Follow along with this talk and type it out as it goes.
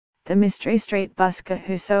the mystery street busker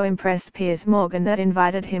who so impressed Piers Morgan that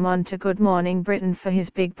invited him on to Good Morning Britain for his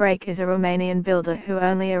big break is a Romanian builder who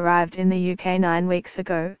only arrived in the UK 9 weeks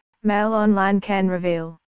ago, Mail Online can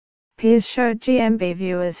reveal. Piers showed GMB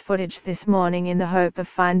viewers footage this morning in the hope of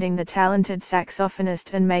finding the talented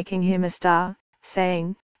saxophonist and making him a star,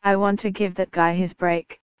 saying, "I want to give that guy his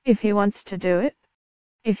break, if he wants to do it.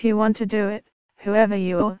 If you want to do it, whoever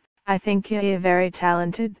you are, I think you're very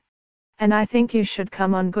talented. And I think you should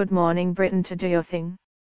come on Good Morning Britain to do your thing."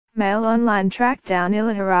 Mail Online tracked down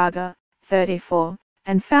Ilitaraga, 34,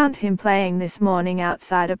 and found him playing this morning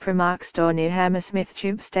outside a Primark store near Hammersmith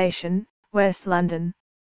Tube Station, West London.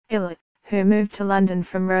 Ilit, who moved to London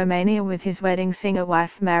from Romania with his wedding singer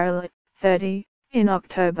wife Marilit, 30, in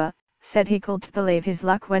October, said he couldn't believe his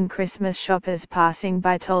luck when Christmas shoppers passing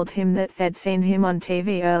by told him that they'd seen him on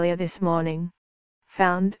TV earlier this morning.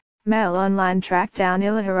 Found, Mail Online tracked down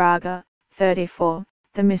Ilitaraga, 34,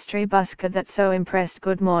 the mystery busker that so impressed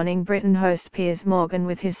Good Morning Britain host Piers Morgan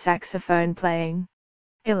with his saxophone playing.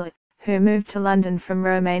 Ilit, who moved to London from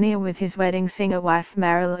Romania with his wedding singer wife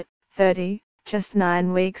Marilit, 30, just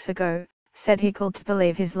 9 weeks ago, said he couldn't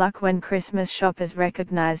believe his luck when Christmas shoppers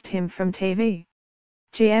recognized him from TV.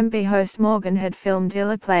 GMB host Morgan had filmed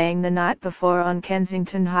Illa playing the night before on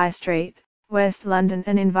Kensington High Street, West London,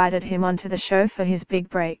 and invited him onto the show for his big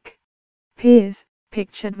break. Piers,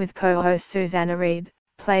 pictured with co-host Susanna Reid,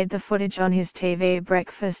 played the footage on his TV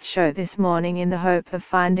breakfast show this morning in the hope of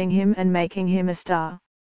finding him and making him a star.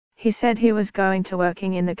 He said he was going to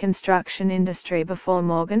working in the construction industry before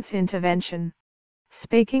Morgan's intervention.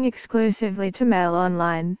 Speaking exclusively to Mail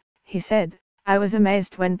Online, he said, "I was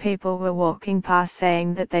amazed when people were walking past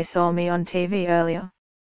saying that they saw me on TV earlier.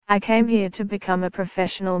 I came here to become a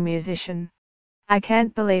professional musician. I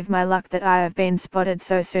can't believe my luck that I have been spotted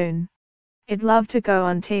so soon. I'd love to go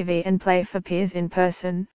on TV and play for Piers in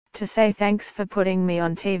person, to say thanks for putting me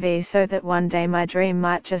on TV so that one day my dream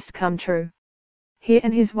might just come true." He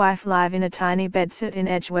and his wife live in a tiny bedsit in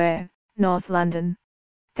Edgware, North London.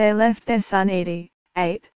 They left their son Edie,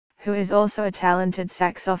 8, who is also a talented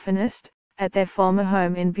saxophonist, at their former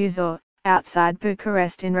home in Buzău, outside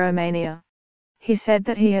Bucharest in Romania. He said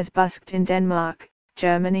that he has busked in Denmark,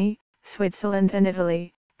 Germany, Switzerland and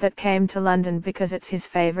Italy, but came to London because it's his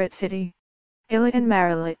favorite city. Illa and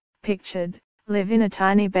Marilit, pictured, live in a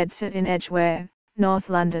tiny bedsit in Edgware, North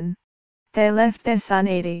London. They left their son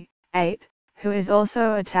Edie, 8, who is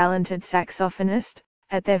also a talented saxophonist,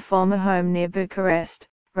 at their former home near Bucharest,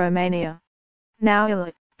 Romania. Now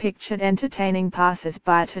Illa, pictured entertaining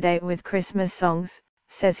passers-by today with Christmas songs,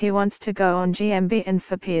 says he wants to go on GMB and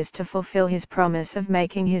for Piers to fulfill his promise of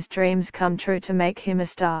making his dreams come true to make him a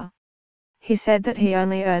star. He said that he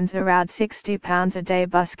only earns around £60 a day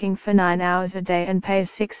busking for 9 hours a day and pays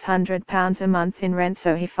 £600 a month in rent,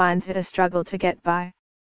 so he finds it a struggle to get by.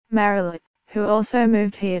 Marilit, who also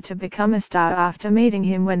moved here to become a star after meeting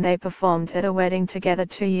him when they performed at a wedding together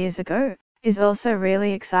 2 years ago, is also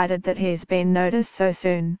really excited that he's been noticed so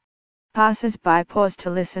soon. Passers-by paused to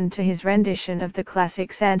listen to his rendition of the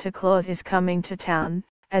classic Santa Claus is Coming to Town,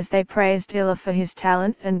 as they praised Illa for his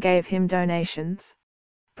talent and gave him donations.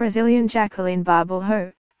 Brazilian Jacqueline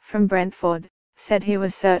Barbelho, from Brentford, said he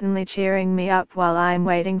was certainly cheering me up while I'm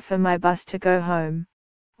waiting for my bus to go home.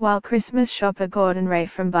 While Christmas shopper Gordon Ray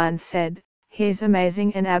from Barnes said, "He's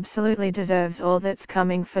amazing and absolutely deserves all that's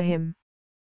coming for him."